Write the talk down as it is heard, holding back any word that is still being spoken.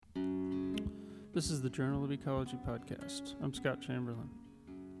This is the Journal of Ecology podcast. I'm Scott Chamberlain.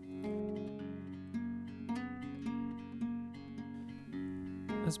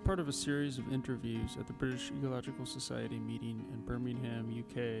 As part of a series of interviews at the British Ecological Society meeting in Birmingham,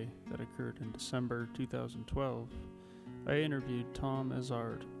 UK that occurred in December 2012, I interviewed Tom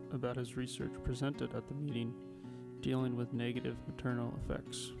Ezard about his research presented at the meeting dealing with negative maternal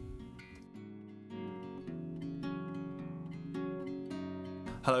effects.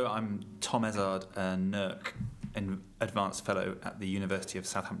 Hello, I'm Tom Ezard, a NERC, an Advanced Fellow at the University of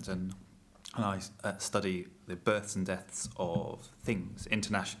Southampton, and I study the births and deaths of things,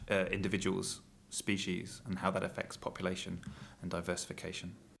 individuals, species, and how that affects population and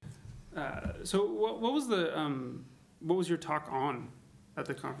diversification. So what was your talk on at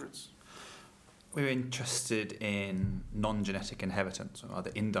the conference? We were interested in non-genetic inheritance, or rather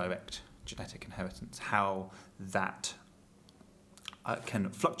indirect genetic inheritance, how that can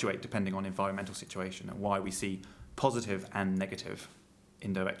fluctuate depending on environmental situation, and why we see positive and negative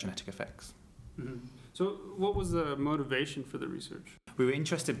indirect genetic effects. Mm-hmm. So what was the motivation for the research? We were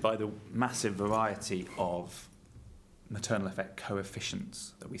interested by the massive variety of maternal effect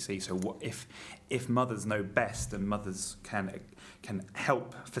coefficients that we see. So what if mothers know best, and mothers can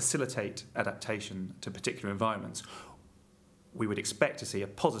help facilitate adaptation to particular environments, we would expect to see a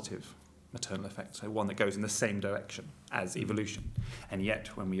positive maternal effect, so one that goes in the same direction as evolution. And yet,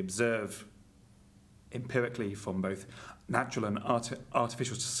 when we observe empirically from both natural and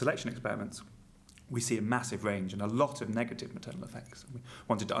artificial selection experiments, we see a massive range and a lot of negative maternal effects. We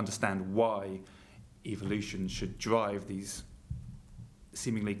wanted to understand why evolution should drive these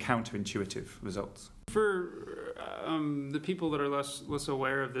seemingly counterintuitive results. For the people that are less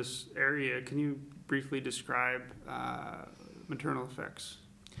aware of this area, can you briefly describe maternal effects?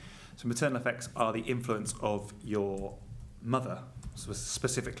 So maternal effects are the influence of your mother,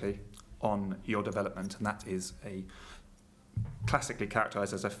 specifically, on your development, and that is a classically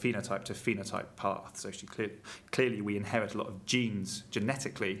characterised as a phenotype to phenotype path. So clearly we inherit a lot of genes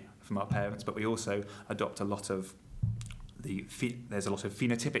genetically from our parents, but we also adopt a lot of there's a lot of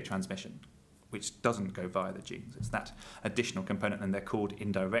phenotypic transmission, which doesn't go via the genes. It's that additional component, and they're called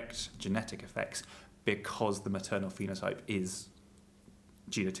indirect genetic effects because the maternal phenotype is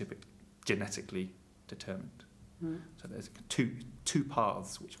genetically determined. Right. So there's two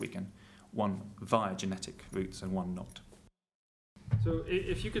paths which we can, one via genetic routes and one not. So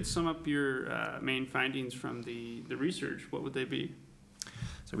if you could sum up your main findings from the research, what would they be?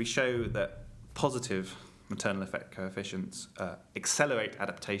 So we show that positive maternal effect coefficients accelerate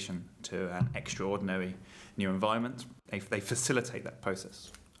adaptation to an extraordinary new environment. They facilitate that process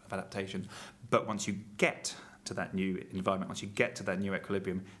of adaptation. But once you get to that new environment, once you get to that new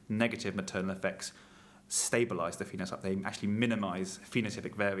equilibrium, negative maternal effects stabilise the phenotype. They actually minimise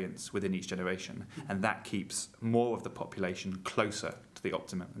phenotypic variance within each generation, and that keeps more of the population closer to the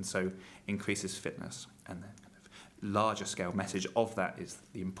optimum, and so increases fitness. And the kind of larger scale message of that is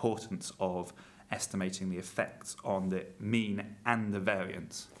the importance of estimating the effects on the mean and the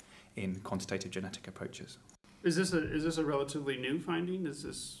variance in quantitative genetic approaches. Is this a relatively new finding?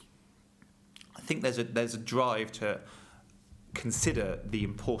 I think there's a drive to consider the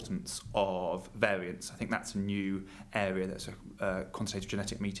importance of variance. I think that's a new area. There's a quantitative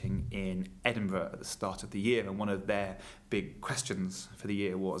genetic meeting in Edinburgh at the start of the year, and one of their big questions for the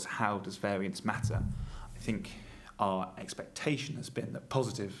year was, how does variance matter? I think our expectation has been that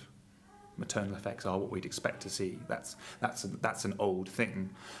positive maternal effects are what we'd expect to see. That's an old thing.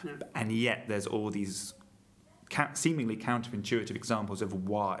 Yeah. And yet there's all these seemingly counterintuitive examples of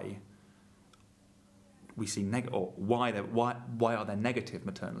why we see why are there negative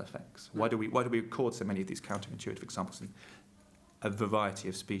maternal effects? Why do we record so many of these counterintuitive examples in a variety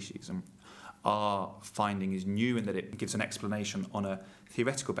of species? And our finding is new in that it gives an explanation on a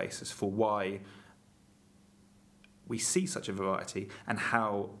theoretical basis for why we see such a variety, and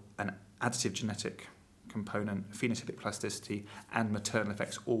how an additive genetic component, phenotypic plasticity, and maternal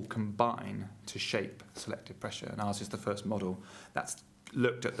effects all combine to shape selective pressure. And ours is the first model that's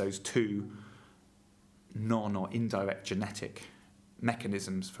looked at those two non- or indirect genetic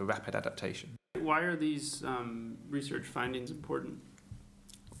mechanisms for rapid adaptation. Why are these research findings important?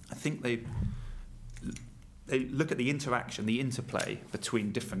 I think they look at the interaction, the interplay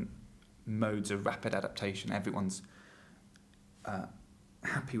between different modes of rapid adaptation. Everyone's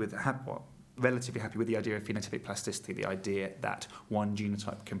relatively happy with the idea of phenotypic plasticity, the idea that one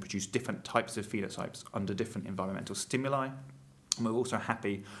genotype can produce different types of phenotypes under different environmental stimuli. And we're also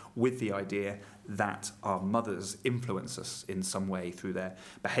happy with the idea that our mothers influence us in some way through their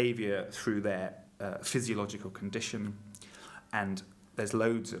behaviour, through their physiological condition, and there's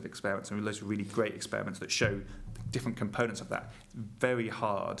loads of experiments and loads of really great experiments that show different components of that. Very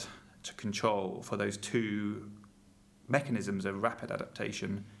hard to control for those two mechanisms of rapid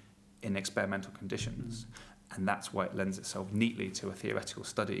adaptation in experimental conditions. And that's why it lends itself neatly to a theoretical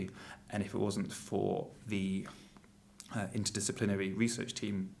study. And if it wasn't for the interdisciplinary research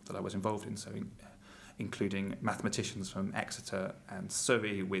team that I was involved in, including mathematicians from Exeter and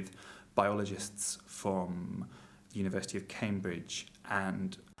Surrey, with biologists from the University of Cambridge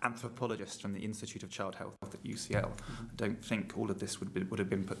and anthropologists from the Institute of Child Health at UCL, I don't think all of this would have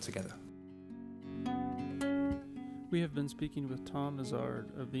been put together. We have been speaking with Tom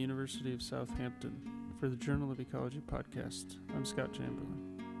Izzard of the University of Southampton for the Journal of Ecology podcast. I'm Scott Chamberlain.